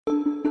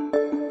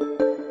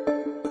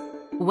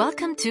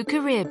Welcome to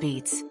Career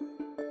Beats,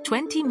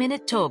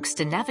 20-minute talks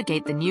to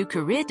navigate the new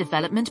career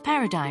development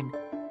paradigm.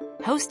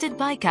 Hosted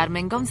by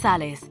Carmen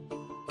Gonzalez,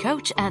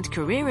 coach and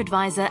career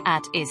advisor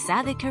at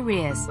Esade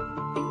Careers.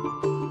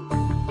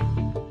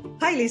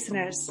 Hi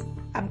listeners,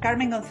 I'm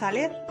Carmen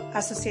Gonzalez,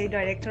 Associate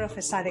Director of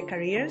Esade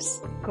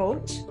Careers,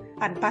 coach,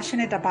 and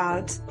passionate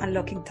about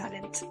unlocking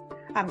talent.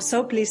 I'm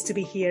so pleased to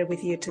be here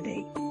with you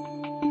today.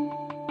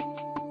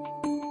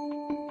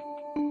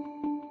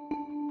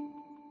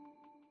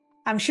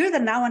 I'm sure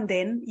that now and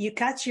then you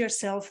catch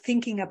yourself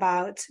thinking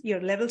about your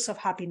levels of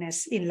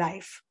happiness in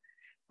life.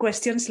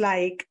 Questions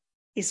like,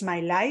 is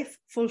my life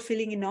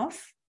fulfilling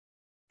enough?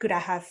 Could I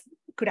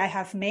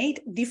have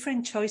made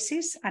different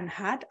choices and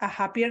had a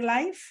happier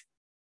life?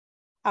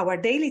 Our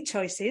daily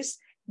choices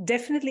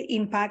definitely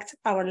impact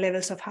our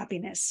levels of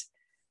happiness.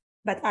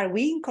 But are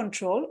we in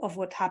control of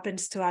what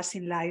happens to us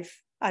in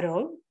life at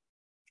all?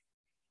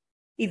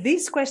 If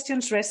these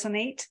questions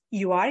resonate,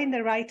 you are in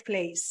the right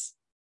place.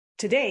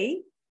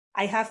 Today,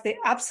 I have the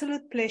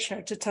absolute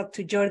pleasure to talk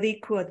to Jordi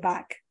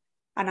Quoidbach,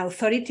 an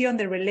authority on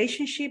the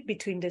relationship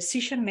between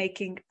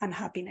decision-making and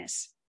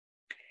happiness.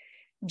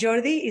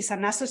 Jordi is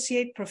an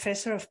associate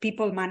professor of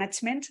people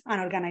management and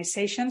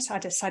organizations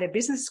at Esade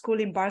Business School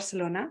in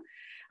Barcelona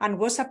and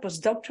was a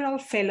postdoctoral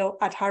fellow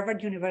at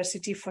Harvard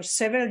University for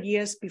several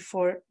years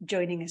before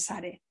joining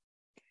Esade.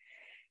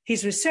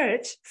 His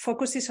research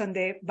focuses on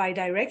the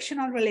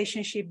bidirectional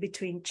relationship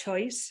between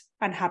choice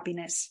and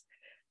happiness,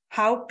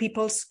 how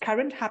people's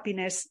current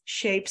happiness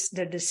shapes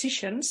their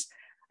decisions,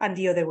 and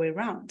the other way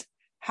around,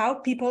 how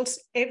people's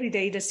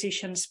everyday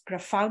decisions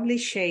profoundly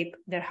shape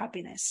their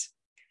happiness.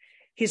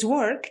 His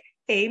work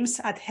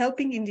aims at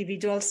helping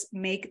individuals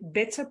make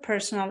better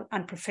personal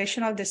and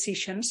professional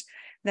decisions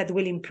that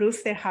will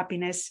improve their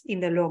happiness in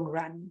the long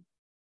run.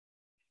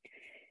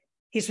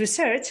 His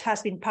research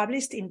has been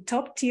published in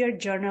top-tier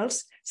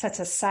journals such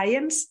as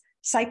Science,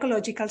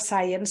 Psychological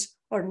Science,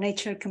 or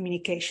Nature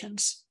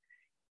Communications.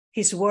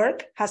 His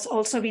work has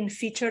also been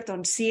featured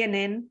on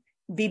CNN,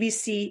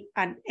 BBC,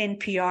 and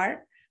NPR,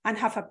 and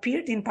have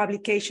appeared in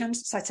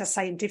publications such as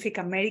Scientific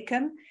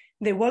American,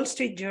 The Wall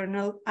Street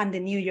Journal, and the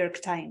New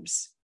York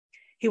Times.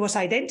 He was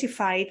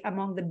identified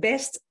among the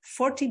best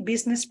 40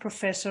 business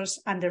professors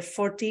under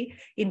 40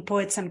 in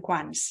Poets and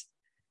Quants.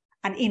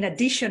 And in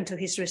addition to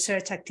his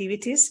research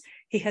activities,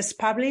 he has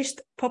published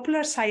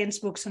popular science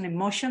books on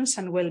emotions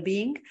and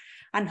well-being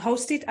and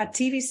hosted a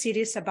TV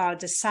series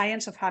about the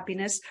science of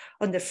happiness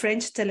on the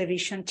French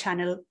television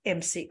channel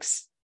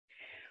M6.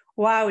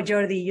 Wow,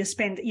 Jordi, you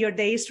spend your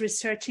days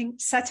researching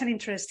such an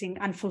interesting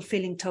and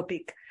fulfilling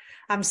topic.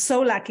 I'm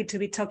so lucky to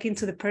be talking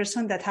to the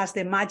person that has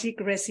the magic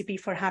recipe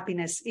for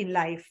happiness in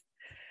life.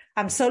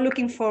 I'm so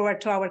looking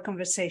forward to our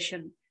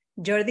conversation.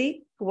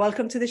 Jordi,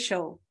 welcome to the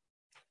show.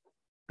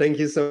 Thank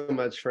you so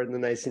much for the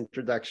nice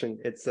introduction.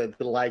 It's a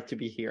delight to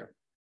be here.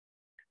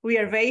 We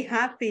are very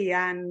happy.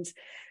 And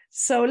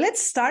so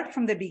let's start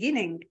from the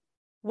beginning.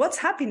 What's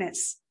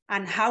happiness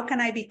and how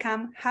can I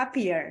become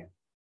happier?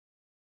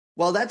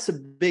 Well, that's a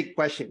big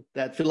question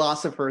that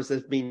philosophers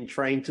have been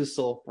trying to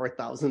solve for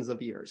thousands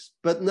of years.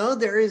 But now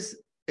there is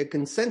a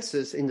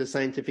consensus in the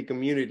scientific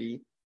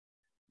community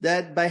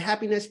that by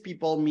happiness,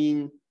 people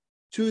mean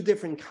two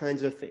different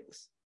kinds of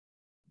things.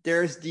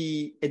 There's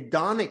the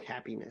hedonic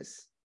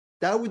happiness.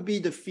 That would be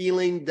the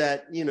feeling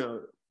that,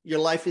 your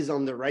life is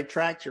on the right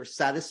track. You're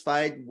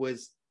satisfied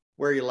with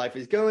where your life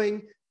is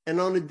going. And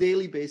on a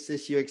daily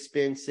basis, you're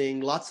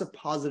experiencing lots of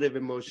positive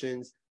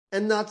emotions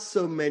and not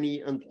so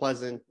many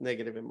unpleasant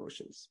negative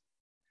emotions.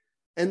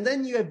 And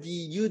then you have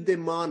the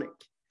eudaimonic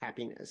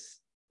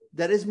happiness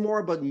that is more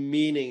about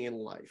meaning in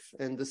life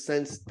and the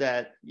sense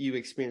that you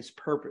experience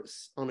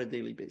purpose on a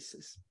daily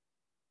basis.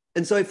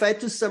 And so if I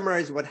had to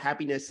summarize what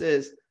happiness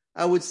is,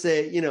 I would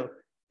say,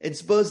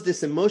 it's both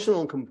this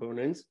emotional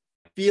component,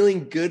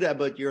 feeling good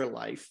about your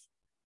life,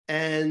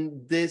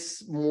 and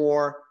this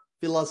more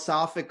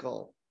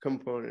philosophical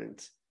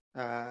component.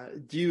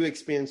 Do you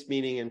experience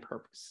meaning and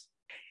purpose?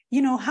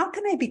 How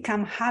can I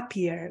become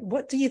happier?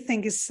 What do you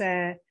think is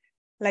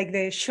like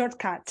the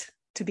shortcut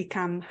to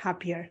become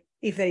happier,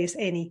 if there is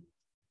any?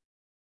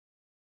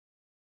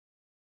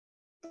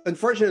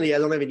 Unfortunately, I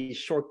don't have any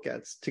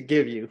shortcuts to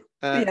give you.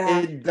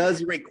 It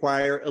does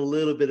require a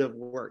little bit of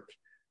work.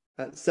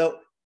 So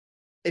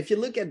if you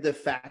look at the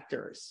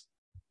factors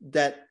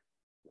that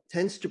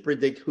tends to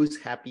predict who's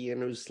happy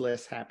and who's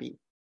less happy,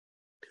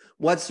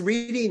 what's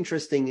really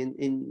interesting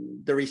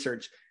in the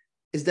research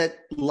is that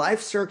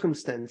life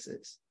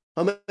circumstances,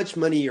 how much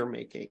money you're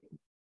making,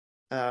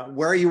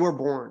 where you were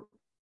born,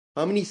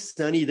 how many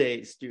sunny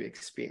days do you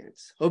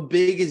experience, how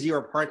big is your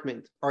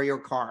apartment or your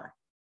car,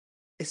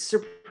 is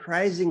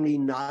surprisingly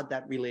not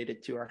that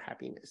related to our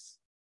happiness.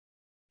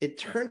 It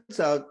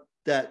turns out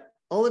that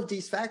all of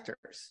these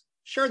factors,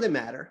 sure, they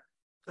matter,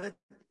 but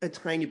a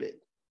tiny bit,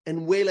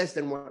 and way less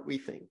than what we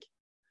think.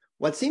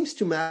 What seems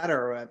to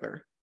matter,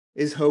 however,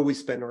 is how we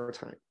spend our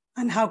time.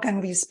 And how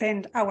can we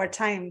spend our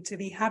time to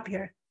be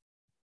happier?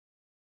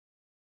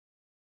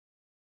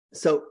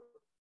 So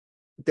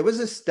there was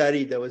a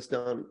study that was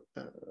done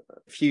a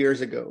few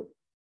years ago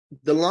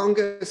the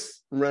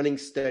longest running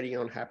study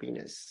on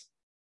happiness,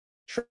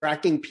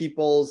 tracking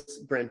people's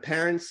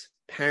grandparents,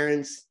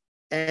 parents,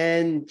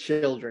 and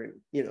children,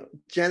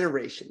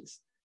 generations.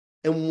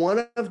 And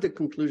one of the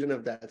conclusions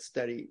of that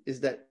study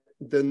is that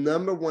the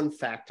number one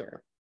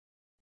factor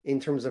in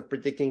terms of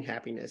predicting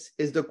happiness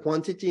is the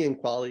quantity and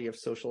quality of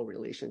social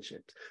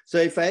relationships. So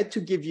if I had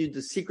to give you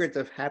the secret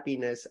of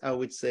happiness, I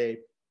would say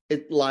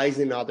it lies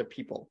in other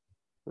people,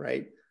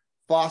 right?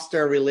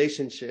 Foster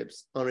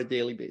relationships on a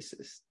daily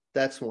basis.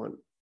 That's one.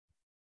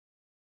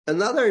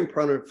 Another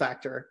important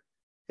factor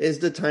is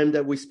the time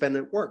that we spend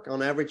at work.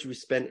 On average, we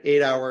spend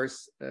 8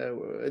 hours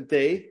a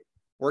day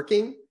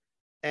working.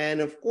 And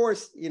of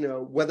course,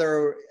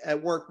 whether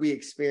at work we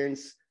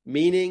experience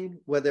meaning,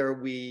 whether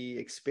we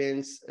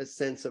experience a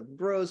sense of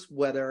growth,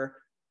 whether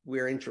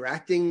we're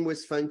interacting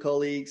with fun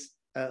colleagues,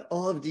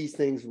 all of these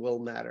things will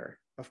matter,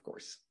 of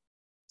course.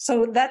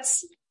 So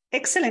that's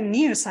excellent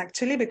news,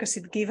 actually, because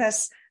it gives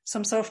us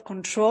some sort of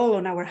control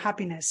on our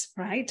happiness,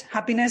 right?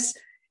 Happiness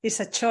is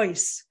a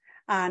choice.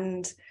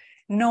 And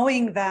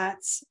knowing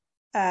that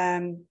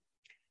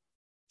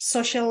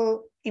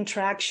social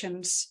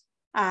interactions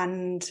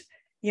and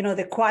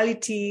the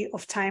quality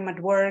of time at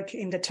work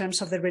in the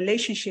terms of the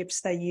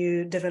relationships that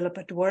you develop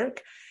at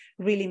work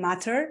really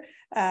matter,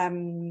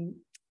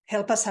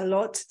 help us a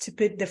lot to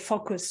put the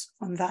focus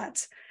on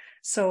that.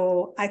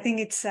 So I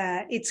think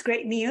it's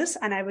great news.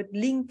 And I would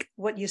link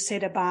what you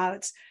said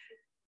about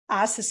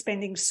us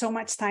spending so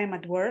much time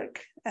at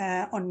work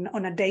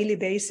on a daily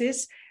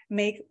basis,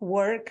 make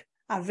work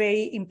a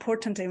very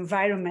important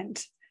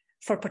environment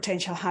for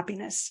potential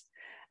happiness.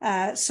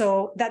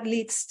 So that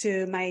leads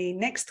to my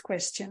next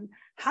question.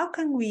 How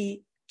can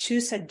we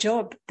choose a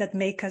job that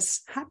makes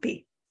us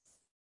happy?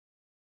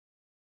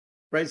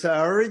 Right. So I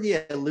already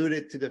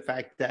alluded to the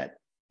fact that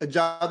a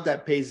job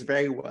that pays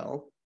very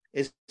well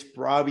is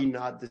probably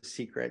not the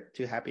secret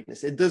to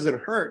happiness. It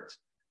doesn't hurt,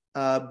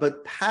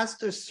 but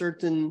past a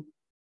certain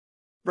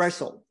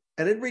threshold,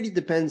 and it really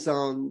depends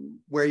on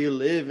where you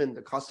live and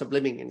the cost of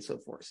living and so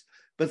forth.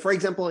 But for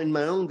example, in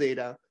my own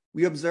data,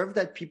 we observe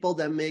that people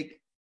that make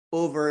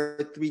over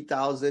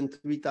 3,000,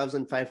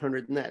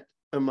 3,500 net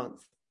a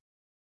month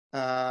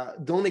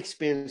don't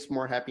experience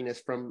more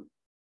happiness from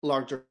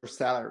larger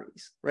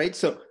salaries, right?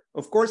 So,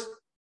 of course,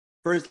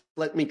 first,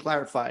 let me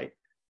clarify.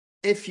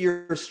 If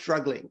you're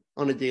struggling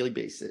on a daily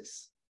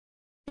basis,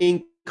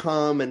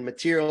 income and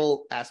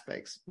material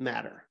aspects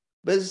matter.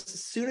 But as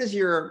soon as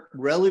you're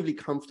relatively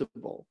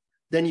comfortable,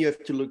 then you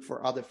have to look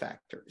for other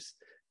factors.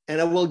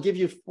 And I will give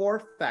you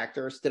 4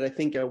 factors that I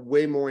think are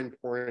way more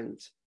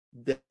important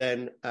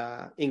than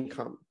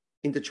income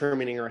in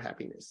determining our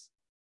happiness.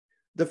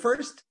 The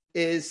first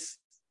is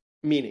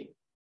meaning,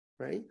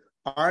 right?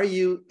 Are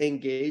you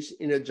engaged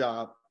in a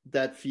job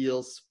that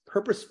feels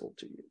purposeful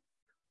to you?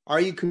 Are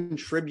you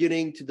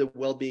contributing to the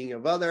well-being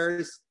of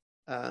others?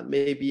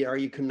 Maybe are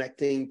you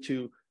connecting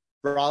to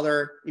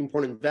broader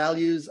important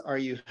values? Are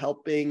you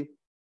helping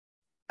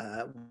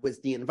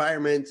with the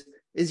environment?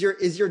 Is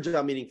your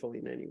job meaningful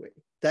in any way?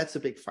 That's a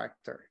big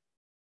factor.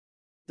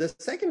 The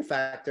second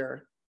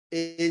factor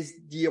is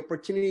the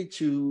opportunity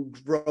to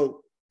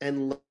grow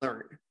and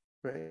learn,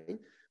 right?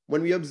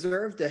 When we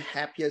observe the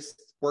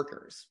happiest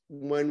workers,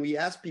 when we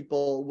ask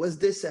people, was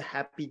this a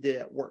happy day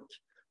at work?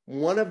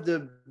 One of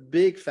the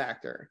big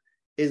factors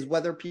is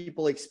whether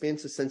people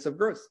experience a sense of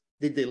growth.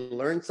 Did they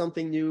learn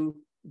something new?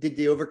 Did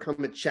they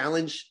overcome a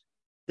challenge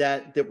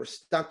that they were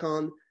stuck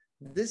on?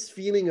 This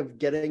feeling of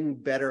getting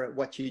better at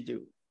what you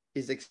do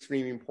is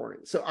extremely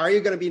important. So are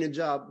you going to be in a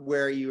job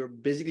where you're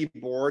basically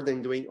bored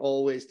and doing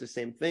always the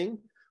same thing?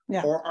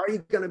 Yeah. Or are you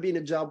going to be in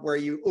a job where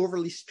you're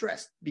overly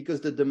stressed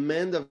because the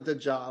demand of the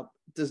job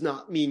does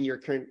not meet your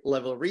current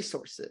level of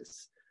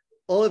resources?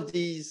 All of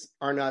these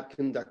are not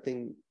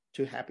conducting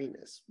to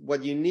happiness.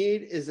 What you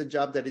need is a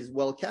job that is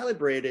well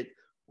calibrated,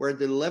 where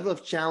the level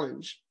of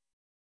challenge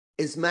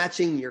is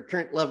matching your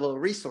current level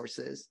of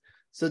resources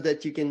so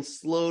that you can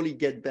slowly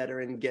get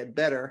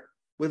better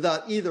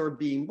without either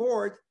being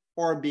bored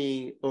or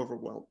being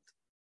overwhelmed.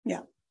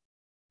 Yeah.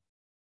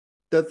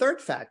 The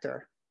third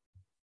factor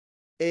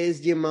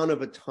is the amount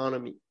of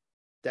autonomy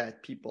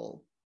that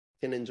people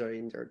can enjoy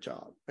in their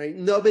job, right?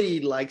 Nobody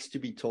likes to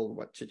be told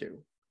what to do.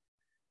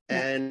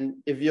 Yeah. And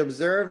if you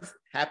observe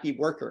happy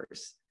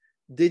workers,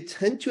 they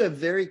tend to have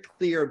very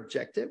clear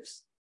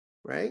objectives,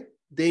 right?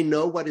 They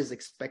know what is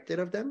expected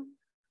of them,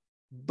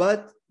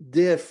 but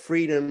they have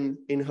freedom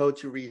in how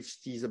to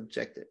reach these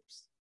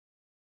objectives.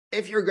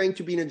 If you're going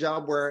to be in a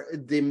job where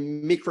they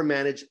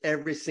micromanage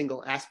every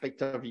single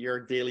aspect of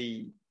your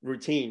daily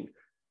routine,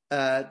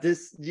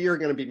 you're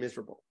going to be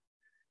miserable.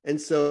 And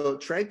so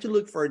try to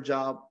look for a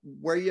job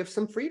where you have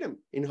some freedom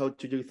in how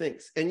to do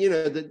things. And,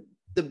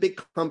 the big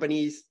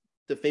companies,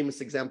 the famous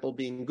example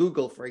being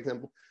Google, for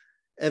example,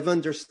 have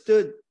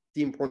understood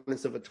the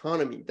importance of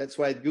autonomy. That's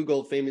why at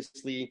Google,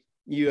 famously,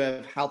 you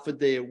have half a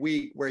day a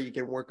week where you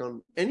can work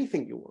on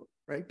anything you want,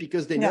 right?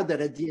 Because they know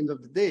that at the end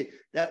of the day,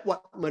 that's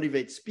what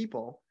motivates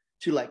people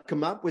to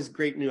come up with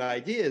great new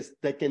ideas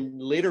that can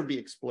later be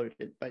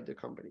exploited by the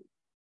company.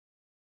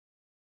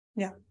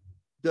 Yeah,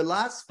 The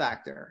last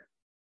factor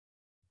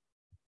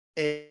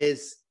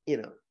is,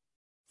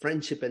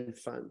 friendship and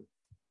fun.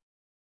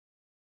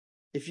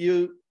 If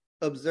you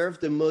observe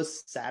the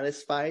most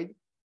satisfied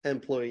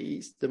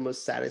employees, the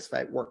most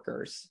satisfied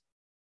workers,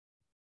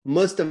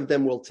 most of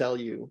them will tell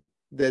you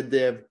that they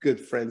have good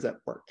friends at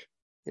work.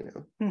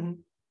 Mm-hmm.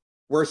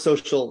 We're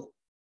social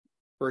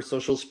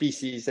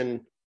species,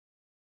 and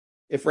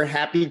if we're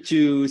happy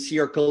to see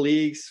our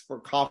colleagues for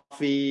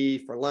coffee,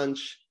 for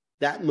lunch,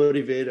 that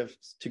motivates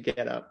us to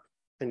get up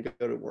and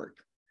go to work.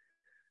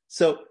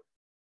 So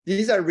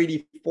these are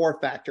really 4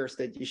 factors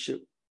that you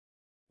should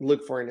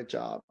look for in a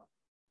job.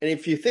 And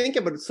if you think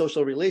about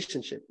social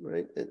relationship,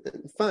 right,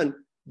 and fun,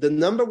 the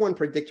number one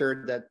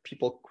predictor that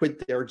people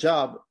quit their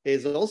job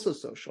is also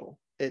social.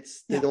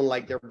 It's they don't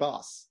like their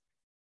boss.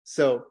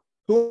 So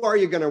who are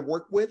you going to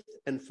work with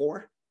and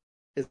for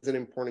is an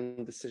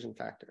important decision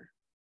factor.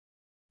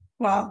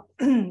 Wow,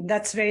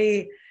 that's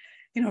very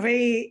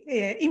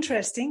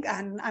interesting,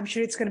 and I'm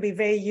sure it's going to be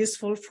very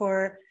useful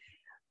for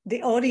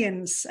the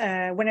audience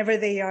whenever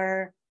they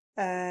are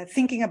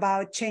thinking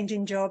about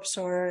changing jobs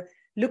or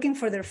looking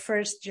for their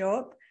first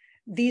job.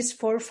 These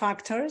 4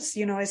 factors,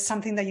 is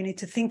something that you need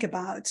to think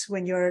about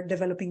when you're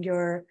developing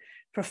your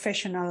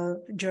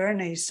professional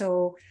journey.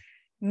 So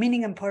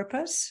meaning and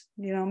purpose,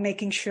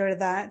 making sure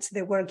that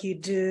the work you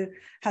do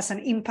has an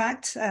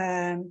impact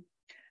on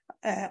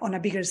a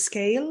bigger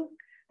scale,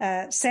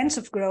 sense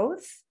of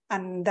growth.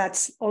 And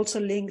that's also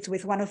linked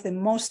with one of the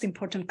most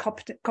important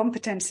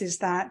competencies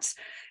that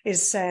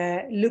is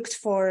looked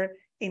for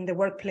in the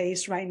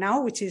workplace right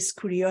now, which is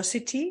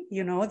curiosity.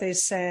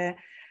 There's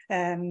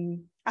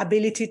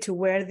ability to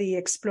wear the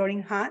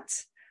exploring hat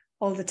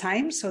all the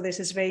time. So this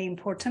is very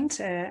important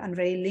and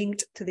very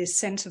linked to this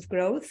sense of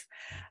growth,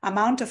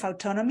 amount of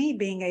autonomy,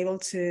 being able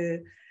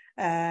to,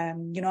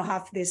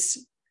 have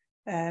this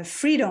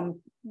freedom,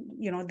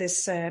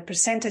 this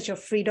percentage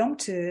of freedom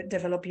to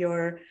develop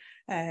your,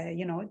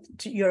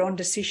 your own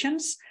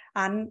decisions,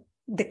 and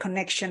the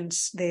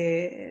connections,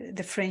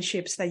 the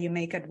friendships that you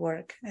make at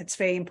work. It's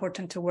very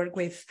important to work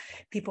with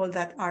people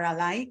that are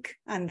alike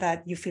and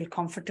that you feel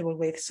comfortable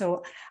with.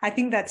 So I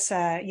think that's,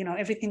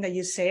 everything that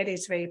you said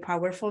is very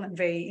powerful and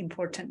very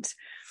important.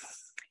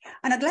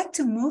 And I'd like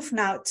to move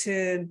now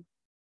to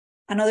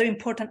another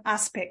important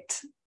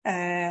aspect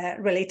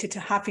related to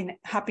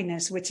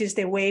happiness, which is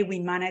the way we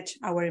manage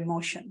our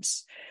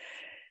emotions.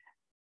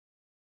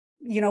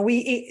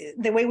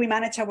 The way we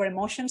manage our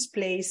emotions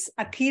plays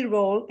a key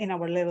role in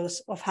our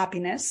levels of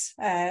happiness.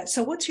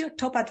 So what's your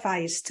top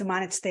advice to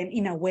manage them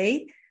in a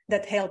way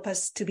that help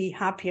us to be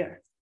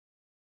happier?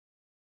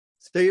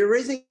 So you're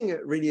raising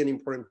really an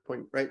important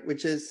point, right?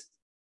 Which is,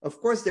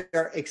 of course, there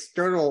are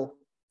external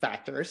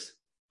factors.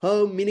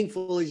 How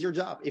meaningful is your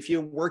job? If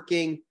you're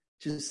working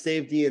to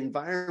save the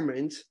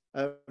environment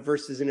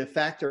versus in a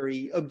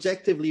factory,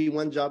 objectively,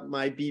 one job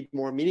might be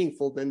more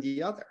meaningful than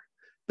the other.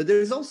 But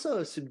there's also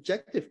a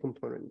subjective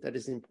component that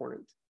is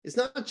important. It's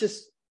not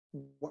just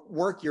what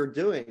work you're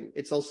doing.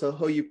 It's also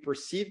how you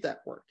perceive that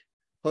work,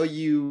 how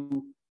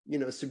you,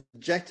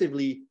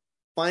 subjectively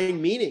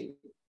find meaning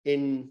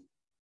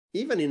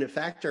even in a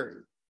factory,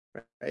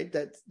 right?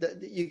 That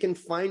you can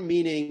find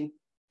meaning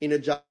in a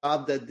job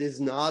that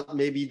is not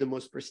maybe the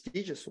most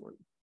prestigious one.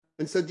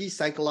 And so these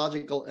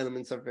psychological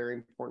elements are very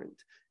important.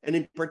 And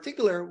in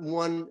particular,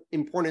 one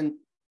important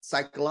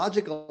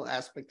psychological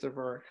aspect of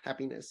our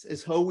happiness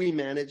is how we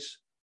manage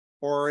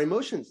our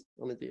emotions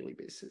on a daily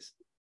basis.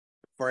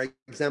 For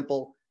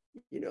example,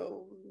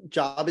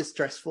 job is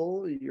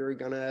stressful. You're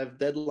going to have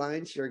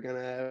deadlines. You're going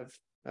to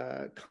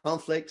have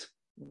conflict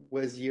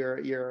with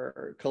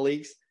your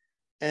colleagues.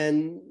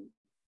 And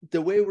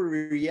the way we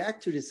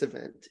react to this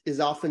event is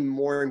often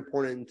more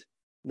important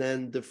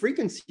than the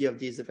frequency of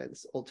these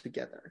events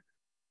altogether.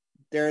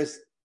 There's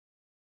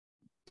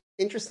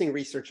interesting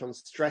research on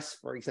stress,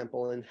 for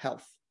example, and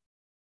health.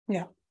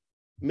 Yeah.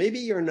 Maybe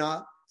you're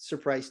not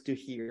surprised to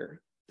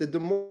hear that the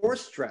more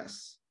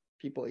stress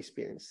people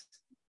experience,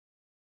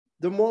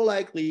 the more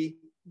likely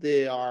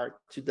they are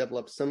to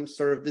develop some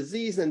sort of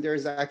disease. And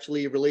there's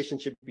actually a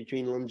relationship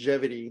between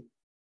longevity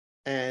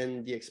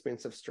and the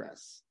experience of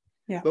stress.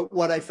 Yeah. But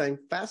what I find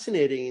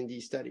fascinating in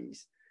these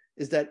studies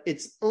is that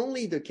it's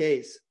only the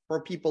case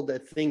for people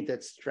that think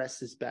that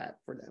stress is bad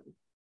for them.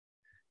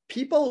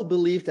 People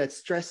believe that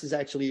stress is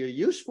actually a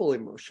useful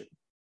emotion.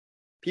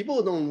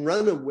 People don't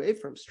run away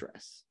from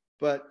stress,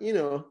 but,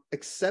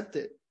 accept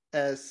it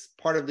as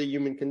part of the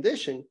human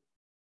condition,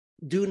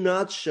 do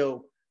not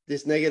show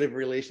this negative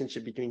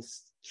relationship between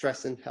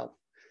stress and health.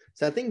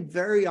 So I think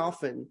very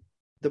often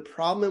the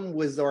problem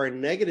with our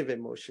negative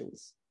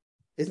emotions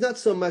is not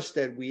so much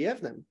that we have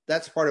them.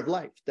 That's part of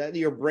life, that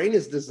your brain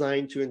is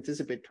designed to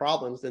anticipate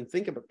problems and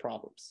think about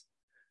problems,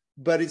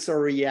 but it's a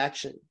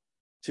reaction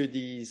to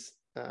these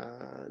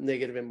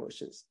negative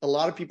emotions. A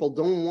lot of people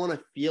don't want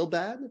to feel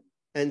bad.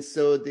 And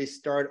so they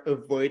start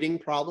avoiding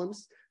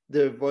problems,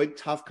 they avoid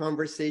tough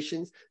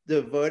conversations, they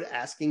avoid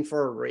asking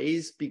for a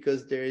raise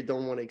because they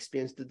don't want to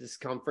experience the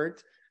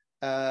discomfort.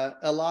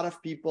 A lot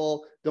of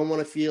people don't want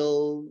to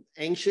feel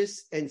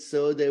anxious, and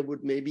so they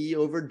would maybe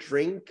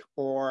overdrink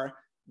or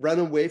run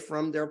away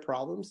from their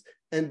problems.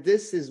 And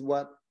this is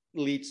what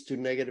leads to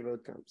negative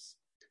outcomes.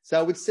 So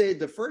I would say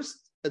the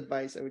first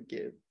advice I would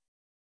give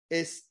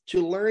is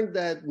to learn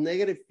that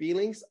negative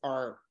feelings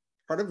are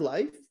part of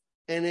life,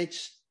 and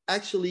it's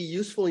actually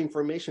useful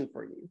information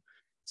for you.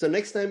 So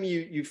next time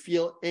you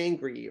feel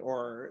angry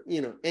or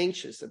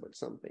anxious about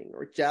something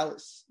or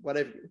jealous,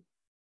 whatever,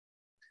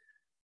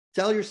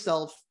 tell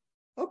yourself,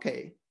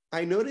 okay,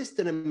 I noticed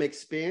that I'm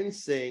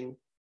experiencing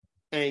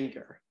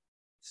anger,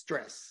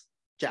 stress,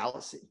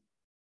 jealousy.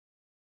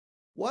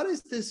 What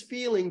is this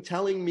feeling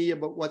telling me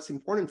about what's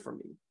important for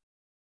me?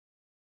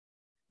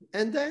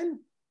 And then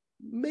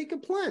make a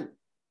plan.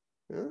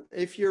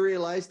 If you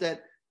realize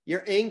that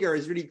your anger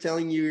is really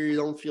telling you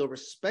don't feel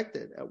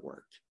respected at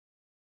work,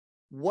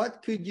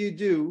 what could you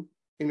do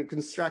in a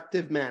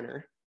constructive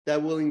manner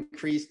that will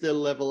increase the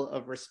level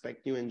of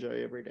respect you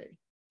enjoy every day?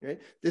 Right?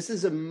 This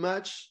is a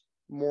much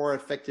more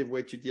effective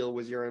way to deal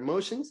with your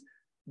emotions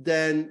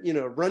than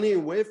running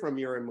away from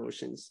your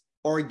emotions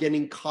or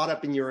getting caught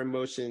up in your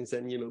emotions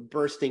and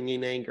bursting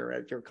in anger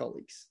at your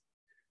colleagues.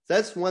 So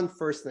that's one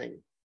first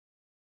thing.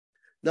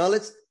 Now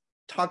let's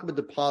talk about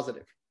the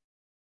positive.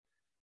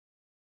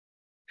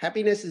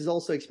 Happiness is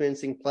also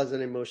experiencing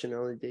pleasant emotion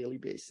on a daily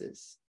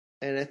basis.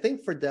 And I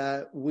think for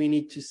that, we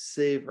need to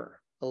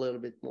savor a little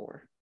bit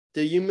more.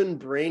 The human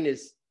brain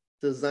is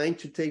designed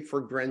to take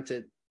for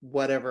granted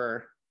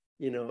whatever,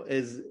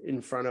 is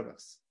in front of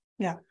us.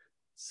 Yeah.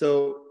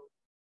 So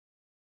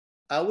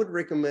I would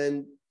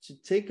recommend to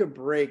take a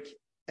break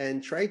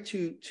and try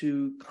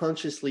to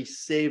consciously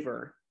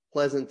savor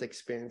pleasant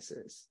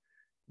experiences.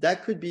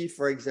 That could be,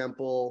 for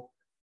example,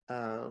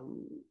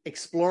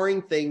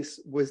 exploring things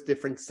with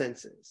different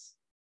senses,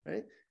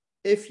 right?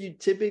 If you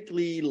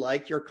typically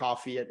like your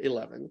coffee at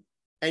 11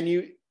 and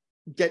you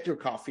get your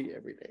coffee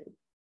every day,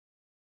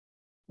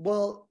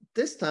 well,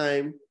 this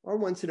time or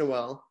once in a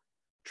while,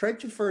 try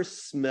to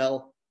first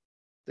smell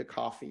the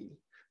coffee,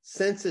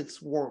 sense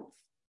its warmth,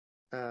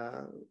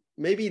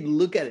 maybe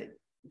look at it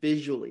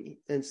visually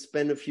and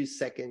spend a few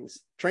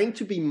seconds trying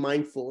to be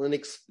mindful and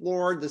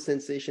explore the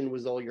sensation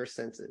with all your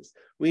senses.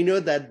 We know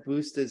that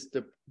boosts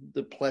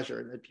the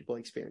pleasure that people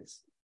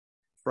experience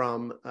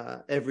from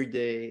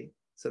everyday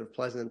sort of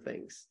pleasant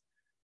things.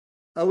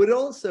 I would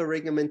also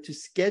recommend to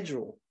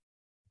schedule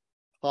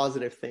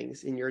positive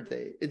things in your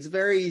day. It's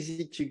very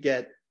easy to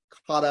get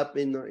caught up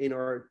in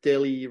our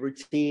daily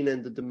routine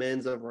and the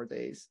demands of our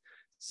days.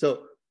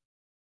 So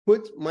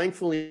put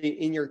mindfully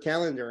in your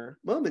calendar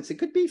moments. It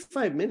could be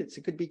 5 minutes,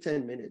 it could be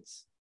 10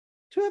 minutes,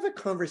 to have a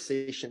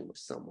conversation with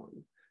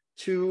someone,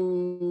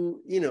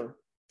 to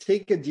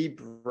take a deep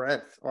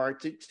breath, or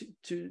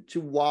to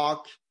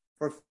walk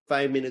for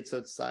 5 minutes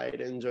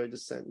outside and enjoy the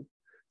sun.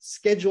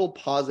 Schedule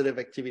positive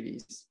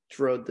activities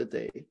throughout the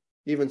day,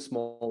 even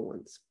small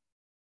ones.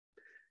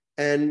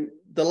 And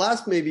the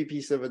last maybe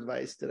piece of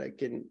advice that I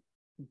can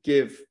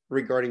give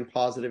regarding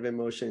positive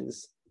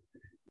emotions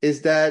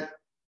is that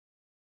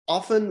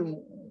often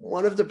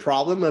one of the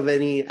problem of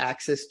any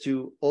access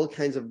to all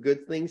kinds of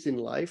good things in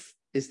life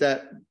is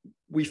that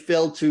we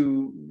fail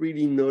to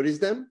really notice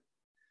them.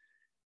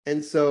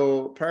 And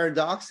so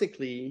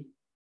paradoxically,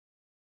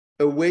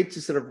 a way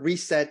to sort of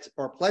reset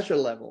our pleasure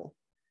level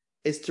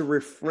is to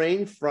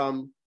refrain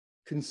from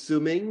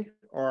consuming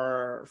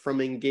or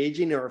from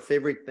engaging in our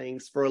favorite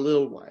things for a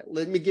little while.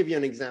 Let me give you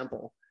an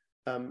example.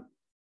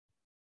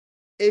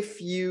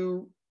 If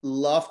you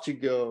love to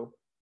go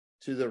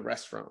to the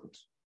restaurant,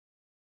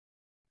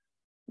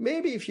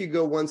 maybe if you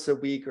go once a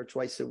week or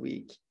twice a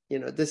week,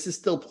 this is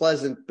still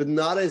pleasant, but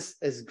not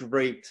as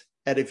great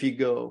as if you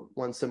go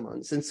once a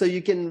month. And so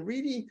you can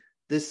really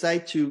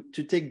decide to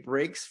take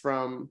breaks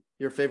from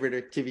your favorite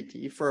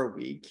activity for a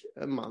week,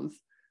 a month,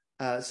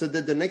 so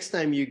that the next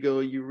time you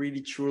go, you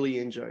really truly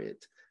enjoy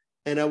it.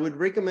 And I would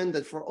recommend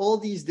that for all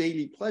these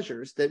daily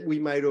pleasures that we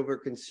might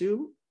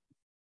overconsume,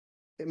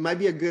 it might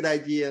be a good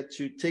idea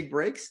to take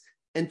breaks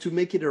and to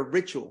make it a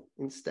ritual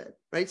instead,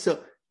 right? So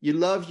you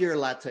love your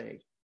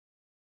latte.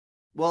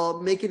 Well,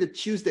 make it a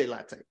Tuesday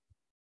latte.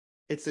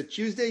 It's a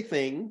Tuesday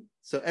thing.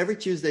 So every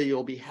Tuesday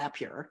you'll be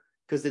happier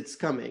because it's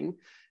coming,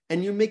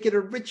 and you make it a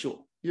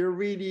ritual. You're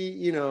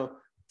really,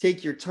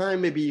 take your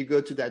time. Maybe you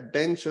go to that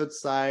bench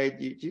outside.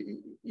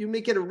 You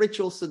make it a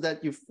ritual so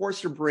that you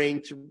force your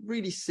brain to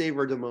really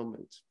savor the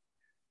moment.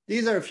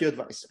 These are a few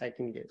advice I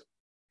can give.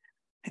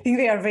 I think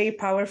they are very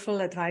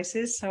powerful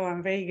advices, so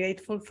I'm very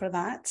grateful for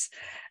that.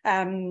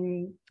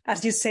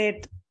 As you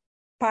said,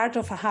 part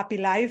of a happy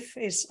life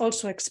is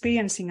also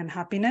experiencing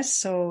unhappiness.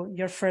 So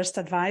your first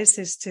advice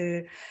is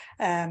to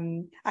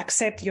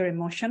accept your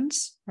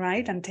emotions,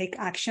 right? And take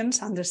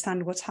actions,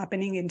 understand what's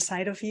happening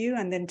inside of you,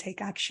 and then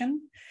take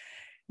action.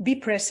 Be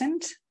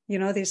present,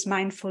 these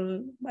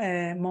mindful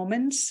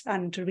moments,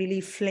 and to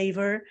really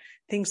flavor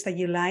things that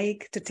you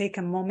like, to take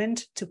a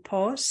moment to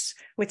pause,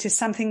 which is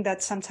something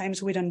that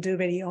sometimes we don't do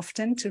very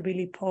often, to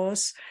really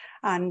pause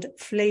and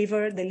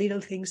flavor the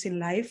little things in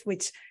life,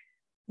 which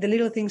the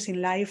little things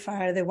in life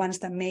are the ones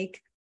that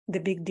make the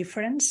big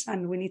difference,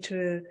 and we need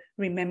to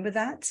remember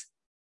that.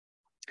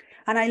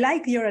 And I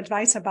like your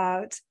advice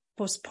about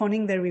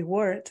postponing the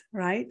reward,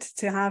 right?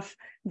 To have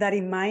that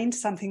in mind,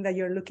 something that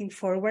you're looking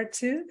forward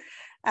to.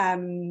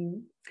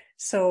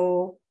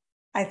 So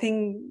I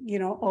think,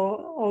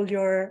 all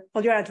your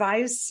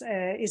advice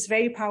is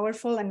very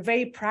powerful and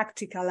very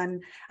practical,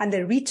 and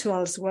the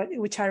rituals,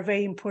 which are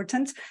very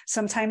important.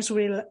 Sometimes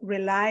we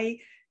rely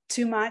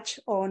too much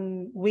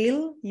on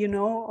will,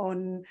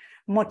 on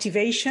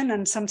motivation,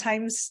 and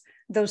sometimes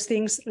those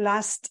things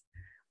last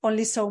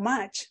only so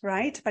much,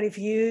 right? But if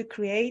you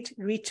create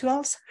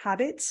rituals,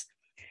 habits,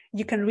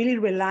 you can really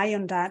rely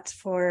on that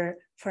for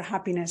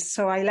happiness.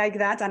 So I like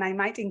that, and I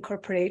might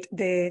incorporate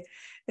the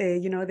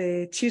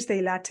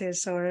Tuesday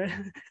lattes or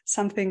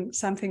something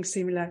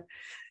similar.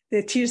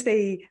 The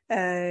Tuesday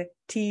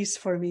teas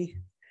for me.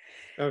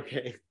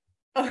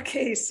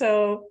 Okay.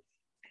 So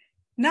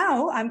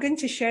now I'm going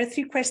to share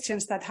 3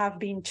 questions that have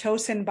been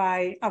chosen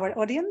by our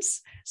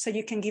audience, so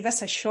you can give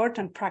us a short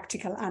and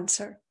practical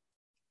answer.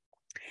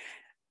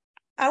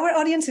 Our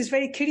audience is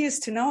very curious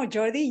to know,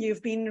 Jordi,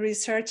 you've been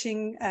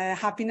researching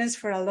happiness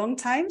for a long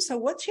time. So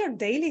what's your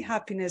daily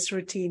happiness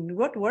routine?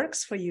 What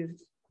works for you?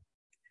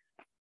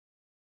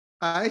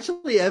 I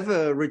actually have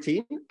a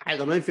routine. I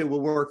don't know if it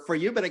will work for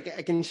you, but I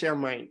can share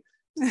mine.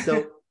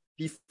 So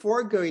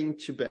before going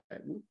to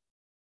bed,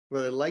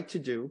 what I like to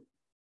do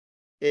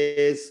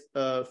is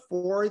a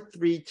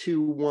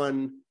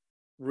 4-3-2-1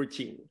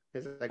 routine.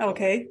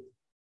 Okay.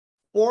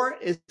 4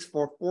 is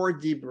for 4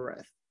 deep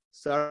breaths.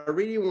 So I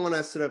really want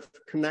to sort of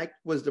connect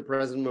with the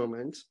present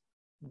moment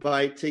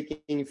by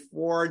taking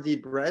 4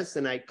 deep breaths,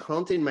 and I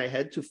count in my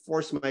head to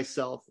force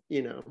myself,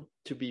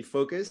 to be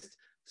focused.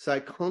 So I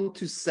count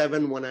to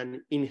 7 when I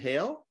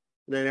inhale,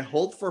 then I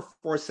hold for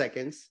 4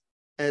 seconds,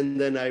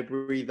 and then I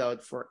breathe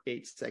out for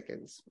 8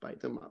 seconds by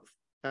the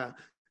mouth.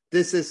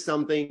 This is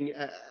something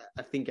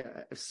I think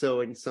I saw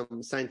in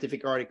some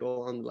scientific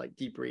article on like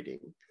deep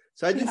breathing.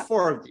 So I did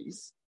 4 of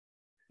these,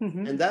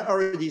 and that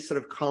already sort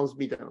of calms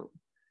me down.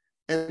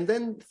 And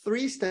then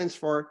 3 stands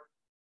for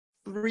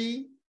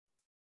 3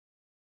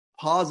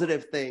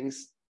 positive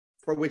things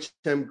for which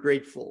I'm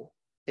grateful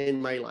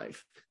in my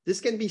life. This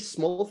can be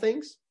small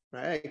things,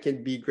 right? I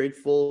can be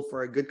grateful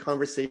for a good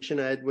conversation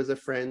I had with a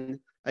friend.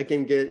 I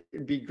can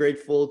be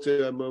grateful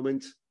to a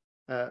moment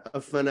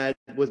of fun I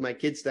had with my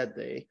kids that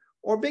day,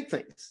 or big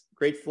things.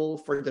 Grateful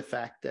for the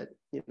fact that,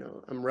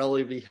 I'm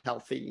relatively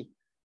healthy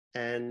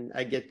and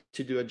I get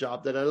to do a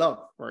job that I love,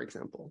 for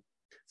example.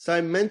 So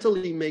I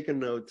mentally make a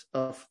note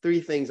of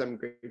 3 things I'm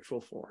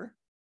grateful for.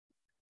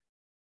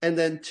 And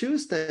then 2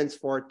 stands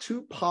for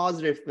 2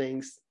 positive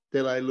things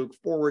that I look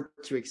forward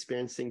to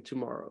experiencing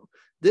tomorrow.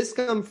 This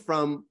comes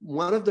from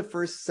one of the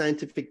first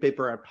scientific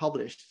paper I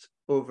published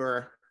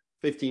over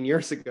 15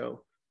 years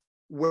ago,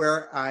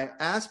 where I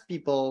asked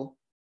people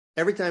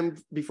every time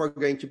before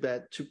going to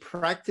bed to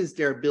practice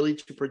their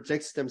ability to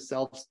project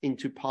themselves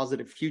into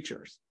positive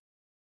futures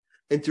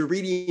and to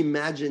really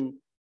imagine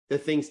the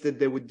things that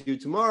they would do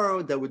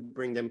tomorrow that would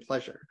bring them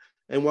pleasure.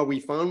 And what we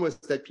found was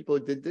that people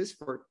who did this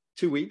for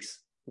 2 weeks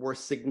were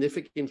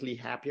significantly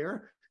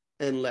happier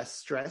and less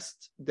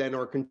stressed than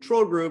our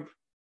control group,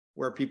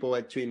 where people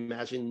had to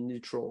imagine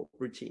neutral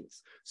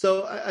routines.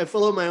 So I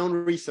follow my own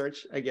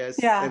research, I guess,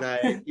 and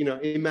I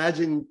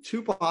imagine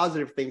 2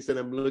 positive things that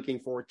I'm looking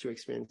forward to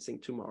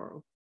experiencing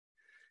tomorrow.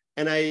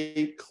 And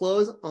I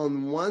close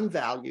on 1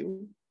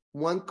 value,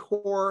 1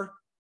 core,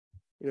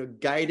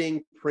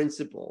 guiding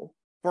principle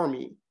for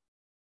me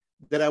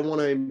that I want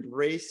to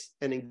embrace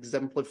and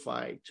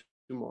exemplify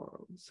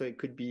tomorrow. So it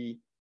could be,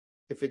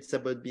 if it's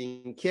about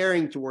being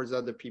caring towards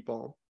other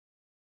people,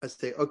 I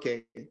say,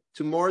 okay,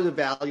 tomorrow the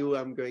value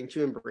I'm going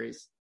to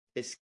embrace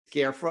is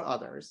care for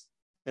others.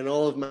 And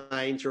all of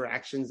my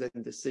interactions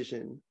and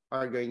decisions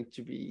are going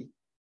to be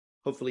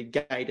hopefully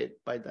guided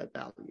by that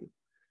value.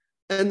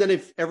 And then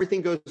if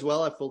everything goes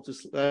well,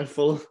 I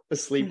fall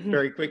asleep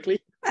very quickly.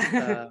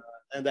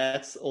 And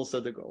that's also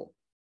the goal.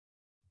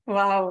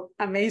 Wow,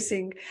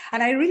 amazing.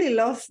 And I really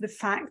love the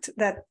fact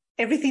that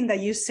everything that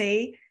you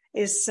say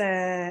is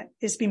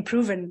been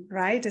proven,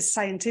 right? It's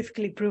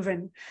scientifically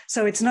proven.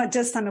 So it's not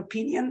just an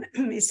opinion.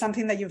 It's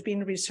something that you've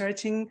been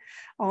researching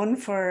on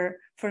for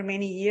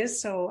many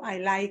years. So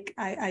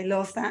I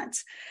love that.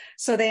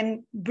 So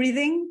then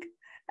breathing,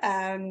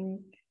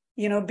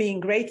 being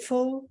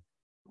grateful,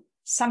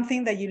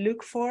 something that you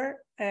look for,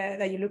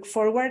 that you look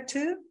forward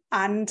to,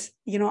 and,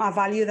 a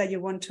value that you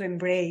want to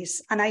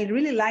embrace. And I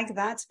really like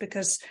that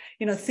because,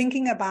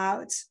 thinking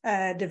about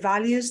the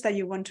values that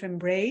you want to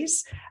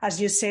embrace, as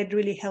you said,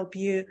 really help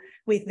you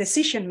with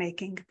decision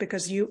making,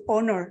 because you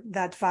honor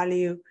that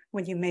value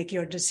when you make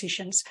your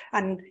decisions.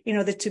 And in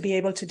order to be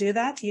able to do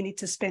that, you need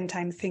to spend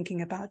time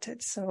thinking about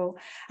it. So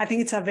I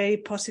think it's a very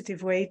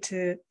positive way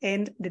to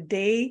end the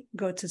day,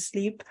 go to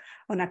sleep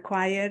on a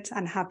quiet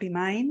and happy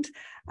mind,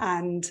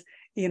 and,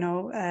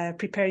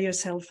 prepare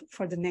yourself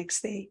for the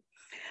next day.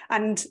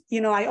 And,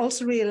 I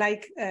also really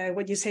like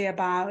what you say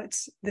about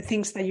the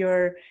things that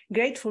you're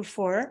grateful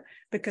for,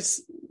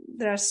 because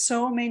there are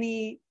so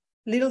many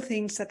little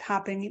things that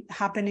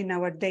happen in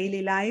our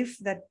daily life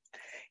that,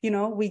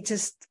 we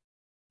just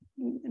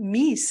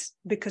miss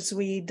because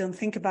we don't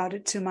think about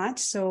it too much.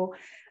 So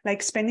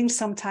like spending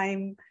some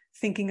time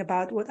thinking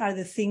about what are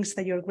the things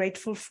that you're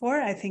grateful for,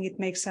 I think it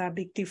makes a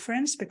big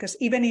difference, because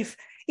even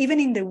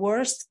in the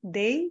worst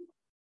day,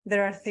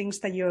 there are things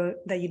that you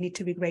need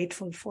to be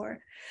grateful for.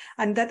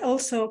 And that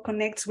also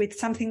connects with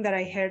something that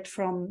I heard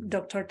from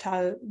Dr.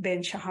 Tal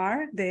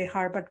Ben-Shahar, the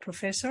Harvard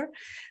professor,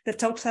 that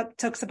talks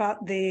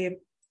about the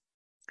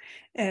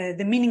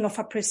meaning of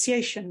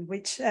appreciation,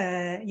 which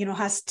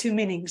has two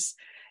meanings.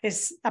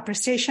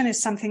 Appreciation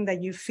is something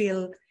that you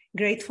feel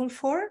grateful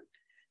for,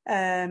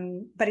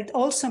 but it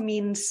also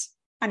means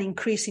an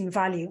increase in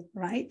value,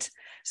 right?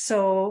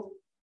 So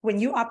when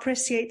you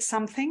appreciate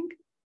something,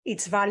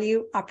 its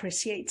value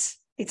appreciates,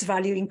 its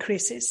value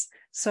increases.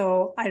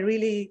 So I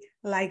really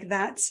like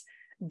that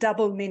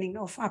double meaning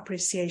of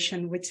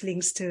appreciation, which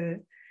links to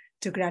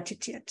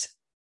gratitude.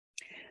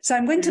 So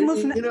I'm going to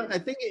move. I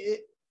think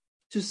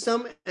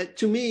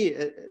to me,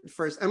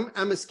 first,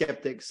 I'm a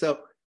skeptic, so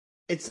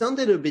it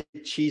sounded a bit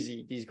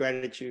cheesy, these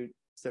gratitude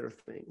sort of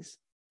things.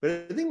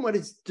 But I think what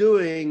it's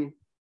doing,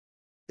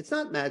 it's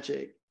not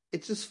magic.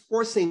 It's just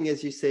forcing,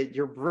 as you said,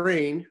 your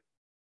brain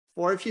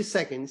for a few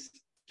seconds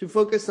to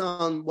focus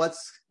on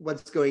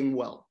what's going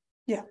well.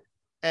 Yeah.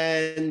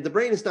 And the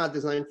brain is not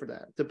designed for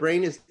that. The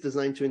brain is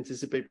designed to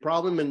anticipate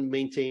problem and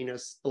maintain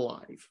us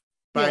alive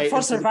by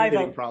for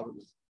survival.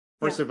 Problems.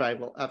 For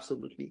survival,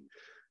 absolutely.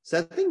 So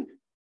I think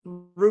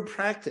through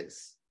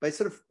practice, by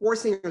sort of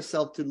forcing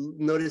yourself to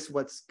notice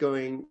what's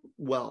going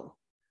well,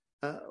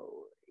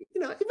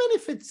 even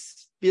if it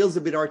feels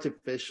a bit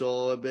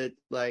artificial, a bit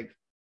like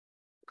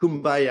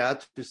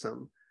kumbaya to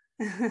some,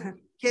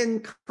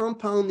 can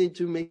compound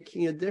into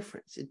making a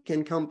difference. It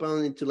can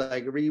compound into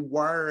like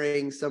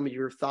rewiring some of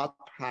your thought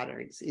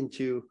patterns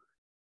into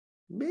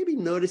maybe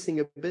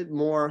noticing a bit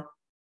more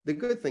the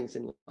good things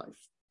in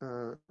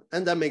life.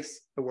 And that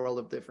makes a world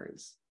of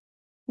difference.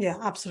 Yeah,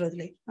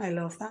 absolutely. I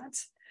love that.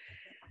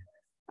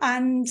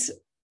 And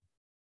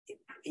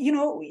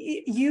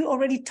you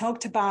already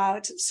talked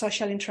about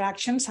social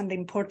interactions and the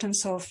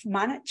importance of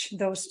manage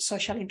those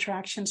social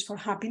interactions for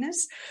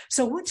happiness.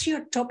 So what's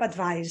your top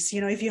advice?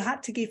 If you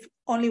had to give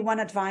only one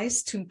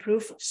advice to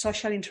improve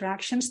social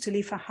interactions to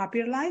live a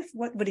happier life,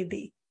 what would it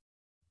be?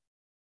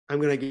 I'm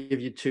going to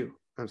give you two.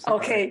 I'm sorry.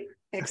 Okay,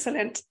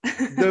 excellent.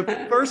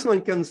 The first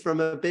one comes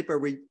from a paper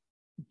we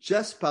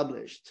just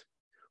published,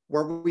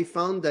 where we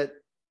found that,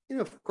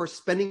 of course,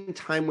 spending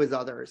time with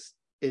others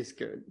is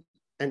good.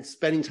 And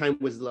spending time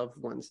with loved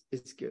ones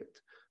is good.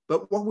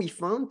 But what we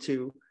found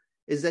too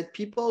is that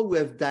people who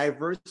have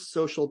diverse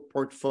social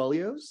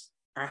portfolios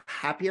are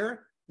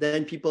happier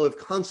than people with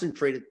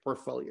concentrated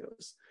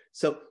portfolios.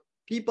 So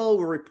people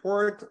who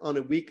report on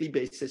a weekly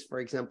basis, for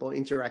example,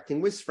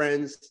 interacting with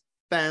friends,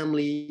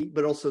 family,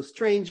 but also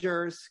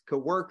strangers,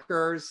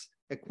 coworkers,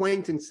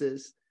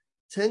 acquaintances,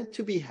 tend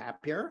to be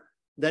happier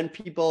than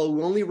people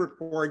who only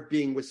report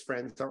being with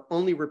friends or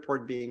only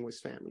report being with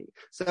family.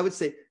 So I would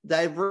say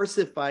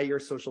diversify your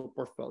social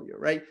portfolio,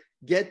 right?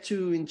 Get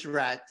to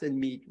interact and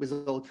meet with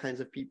all kinds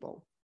of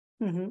people.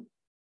 Mm-hmm.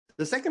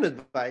 The second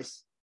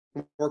advice,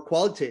 more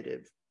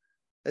qualitative,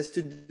 has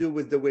to do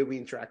with the way we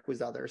interact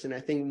with others. And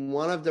I think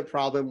one of the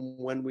problems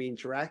when we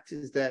interact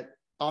is that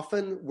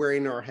often we're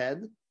in our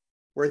head,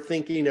 we're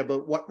thinking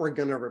about what we're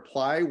going to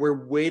reply,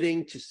 we're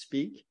waiting to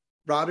speak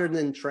rather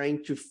than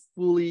trying to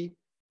fully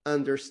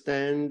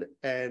understand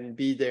and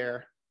be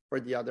there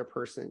for the other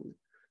person.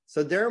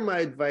 So there, my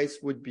advice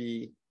would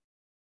be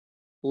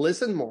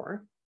listen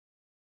more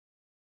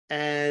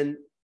and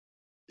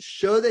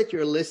show that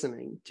you're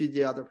listening to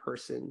the other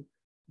person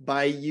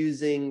by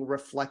using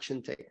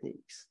reflection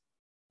techniques,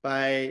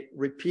 by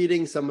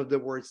repeating some of the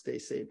words they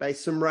say, by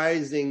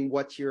summarizing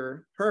what you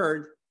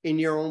heard in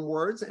your own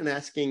words and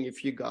asking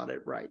if you got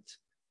it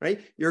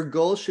right? Your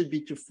goal should be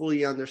to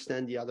fully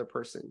understand the other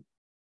person.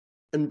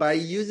 And by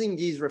using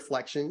these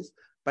reflections,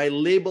 by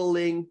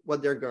labeling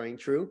what they're going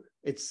through,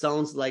 it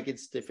sounds like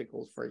it's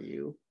difficult for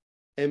you.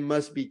 It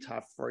must be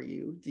tough for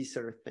you, these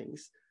sort of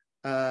things.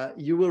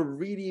 You will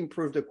really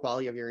improve the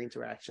quality of your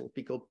interactions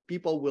because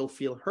people will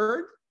feel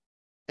heard.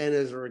 And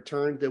as a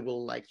return, they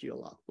will like you a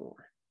lot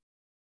more.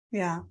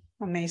 Yeah,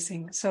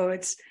 amazing. So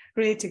it's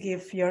really to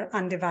give your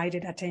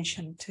undivided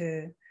attention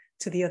to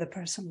the other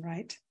person,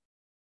 right?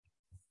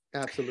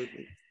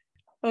 Absolutely.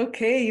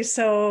 Okay,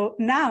 so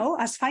now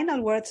as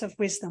final words of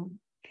wisdom,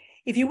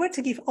 if you were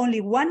to give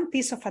only one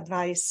piece of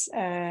advice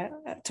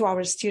to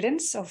our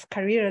students, of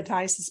career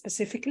advice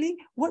specifically,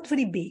 what would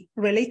it be,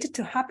 related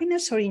to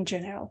happiness or in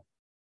general?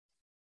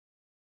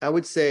 I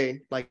would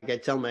say, like I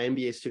tell my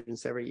MBA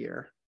students every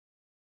year,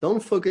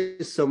 don't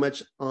focus so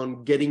much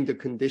on getting the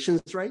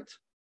conditions right,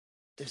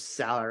 the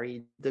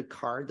salary, the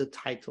car, the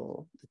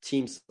title, the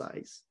team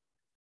size.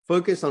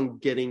 Focus on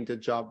getting the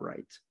job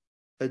right.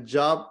 A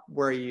job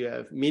where you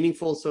have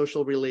meaningful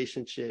social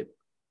relationship,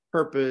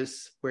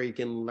 purpose, where you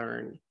can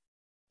learn,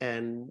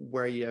 and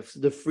where you have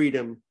the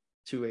freedom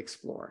to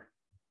explore.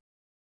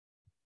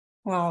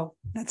 Wow,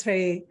 that's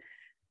very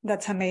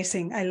That's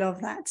amazing. I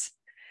love that.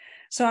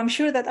 So I'm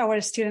sure that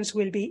our students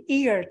will be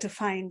eager to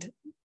find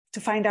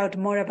out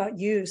more about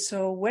you.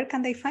 So where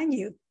can they find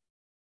you?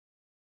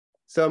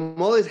 So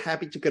I'm always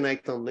happy to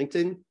connect on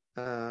LinkedIn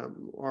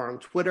or on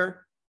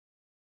Twitter.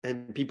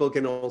 And people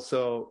can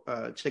also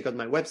check out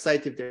my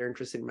website if they're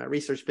interested in my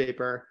research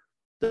paper,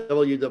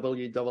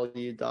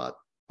 www.quoidbach,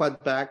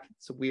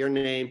 it's a weird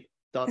name,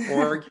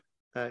 .org,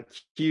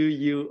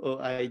 QUOIDBACH.org.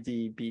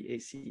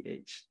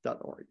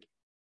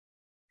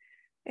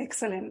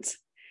 Excellent.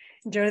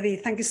 Jordi,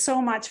 thank you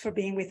so much for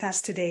being with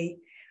us today.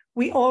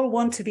 We all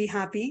want to be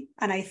happy,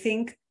 and I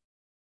think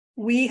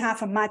we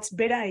have a much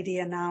better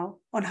idea now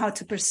on how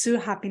to pursue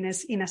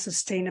happiness in a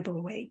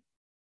sustainable way.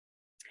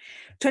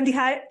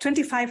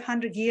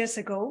 2,500 years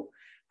ago,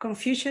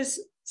 Confucius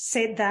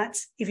said that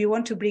if you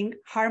want to bring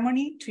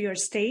harmony to your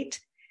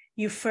state,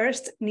 you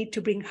first need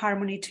to bring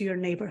harmony to your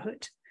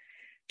neighborhood.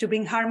 To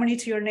bring harmony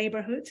to your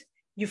neighborhood,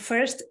 you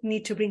first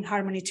need to bring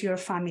harmony to your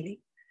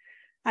family.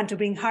 And to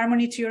bring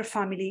harmony to your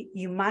family,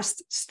 you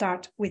must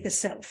start with the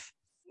self.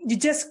 You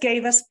just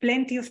gave us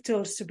plenty of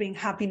tools to bring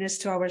happiness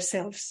to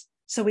ourselves,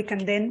 so we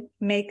can then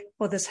make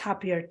others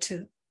happier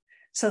too.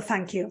 So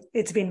thank you.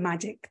 It's been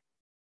magic.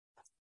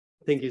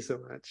 Thank you so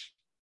much.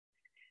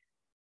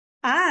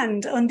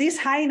 And on this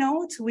high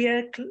note, we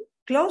are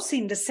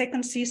closing the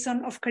second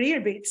season of Career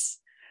Beats.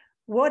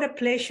 What a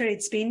pleasure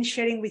it's been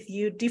sharing with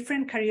you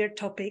different career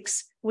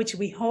topics, which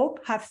we hope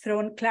have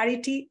thrown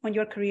clarity on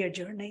your career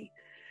journey.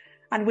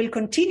 And we'll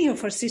continue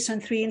for season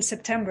 3 in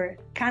September.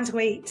 Can't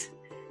wait.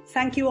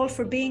 Thank you all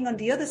for being on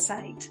the other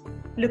side.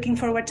 Looking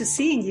forward to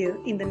seeing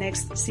you in the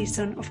next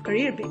season of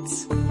Career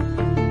Beats.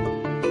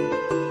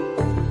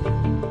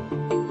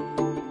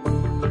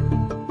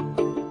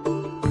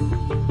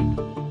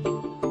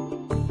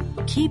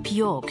 Keep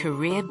your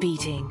career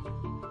beating.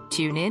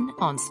 Tune in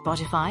on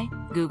Spotify,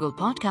 Google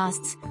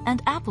Podcasts,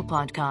 and Apple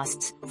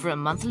Podcasts for a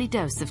monthly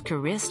dose of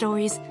career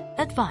stories,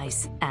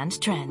 advice, and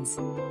trends.